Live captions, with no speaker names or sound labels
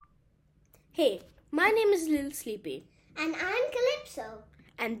Hey, my name is Lil Sleepy. And I'm Calypso.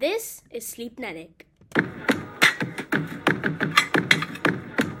 And this is Sleepnetic.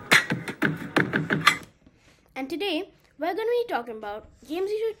 And today, we're going to be talking about games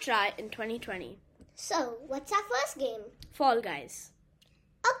you should try in 2020. So, what's our first game? Fall Guys.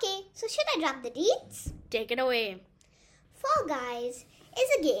 Okay, so should I drop the deets? Take it away. Fall Guys is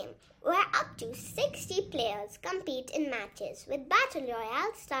a game where up to 60 players compete in matches with Battle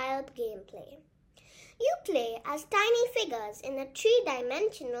Royale style gameplay. You play as tiny figures in a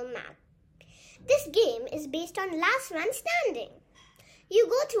 3-dimensional map. This game is based on last man standing. You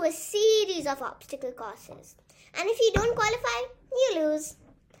go through a series of obstacle courses, and if you don't qualify, you lose.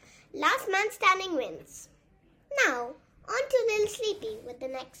 Last man standing wins. Now, on to Lil Sleepy with the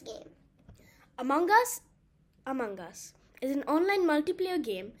next game. Among Us is an online multiplayer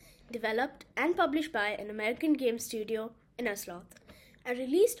game developed and published by an American game studio, Innersloth, and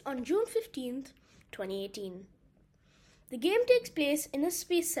released on June 15th, 2018. The game takes place in a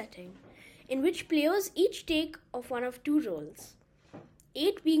space setting in which players each take of one of two roles,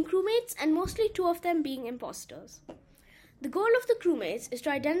 8 being crewmates and mostly 2 of them being imposters. The goal of the crewmates is to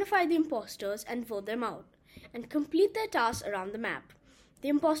identify the imposters and vote them out and complete their tasks around the map. The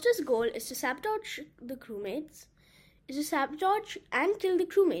imposters' goal is to sabotage and kill the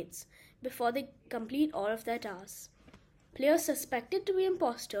crewmates before they complete all of their tasks. Players suspected to be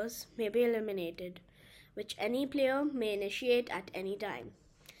imposters may be eliminated, which any player may initiate at any time.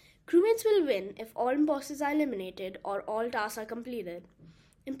 Crewmates will win if all imposters are eliminated or all tasks are completed.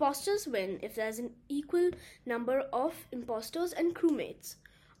 Imposters win if there is an equal number of imposters and crewmates,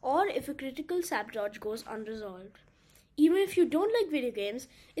 or if a critical sabotage goes unresolved. Even if you don't like video games,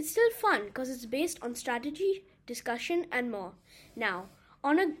 it's still fun because it's based on strategy, discussion, and more. Now,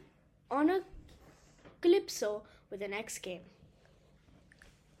 on a Calypso with the next game.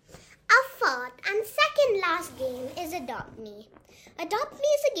 Our fourth and second last game is Adopt Me. Adopt Me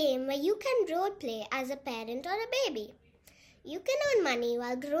is a game where you can role play as a parent or a baby. You can earn money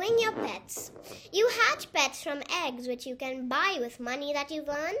while growing your pets. You hatch pets from eggs which you can buy with money that you've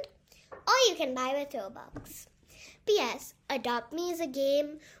earned, or you can buy with Robux. P.S. Adopt Me is a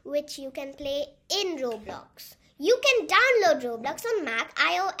game which you can play in Roblox. You can download Roblox on Mac,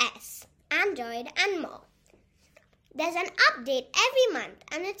 iOS, Android, and more. There's an update every month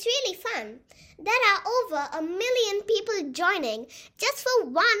and it's really fun. There are over 1 million people joining just for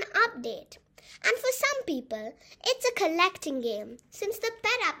one update. And for some people, it's a collecting game since the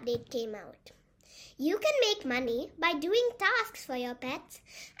pet update came out. You can make money by doing tasks for your pets,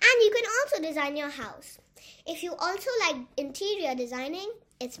 and you can also design your house. If you also like interior designing,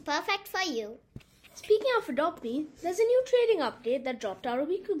 it's perfect for you. Speaking of Adopt Me, there's a new trading update that dropped out a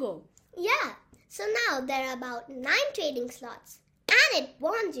week ago. Yeah, so now there are about 9 trading slots, and it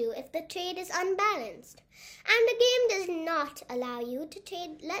warns you if the trade is unbalanced. And the game does not allow you to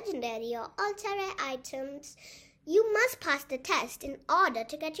trade legendary or ultra-rare items. You must pass the test in order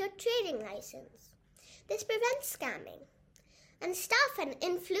to get your trading license. This prevents scamming. And staff and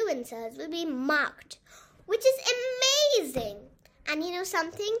influencers will be marked, which is amazing. And you know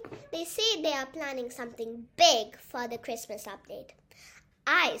something? They say they are planning something big for the Christmas update.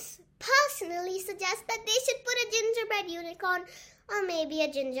 I personally suggest that they should put a gingerbread unicorn or maybe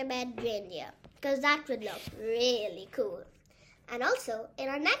a gingerbread reindeer, because that would look really cool. And also, in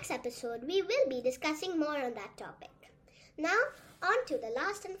our next episode, we will be discussing more on that topic. Now, on to the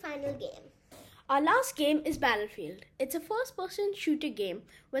last and final game. Our last game is Battlefield. It's a first-person shooter game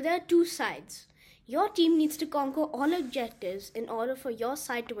where there are 2 sides. Your team needs to conquer all objectives in order for your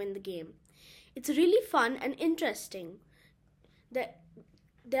side to win the game. It's really fun and interesting. There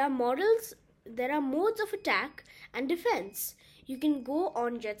are modes of attack and defense. You can go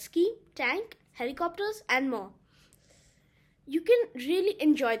on jet ski, tank, helicopters, and more. You can really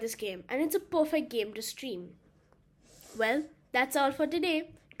enjoy this game, and it's a perfect game to stream. Well, that's all for today.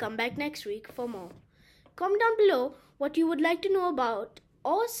 Come back next week for more. Comment down below what you would like to know about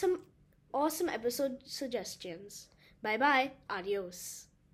or some awesome episode suggestions. Bye bye. Adios.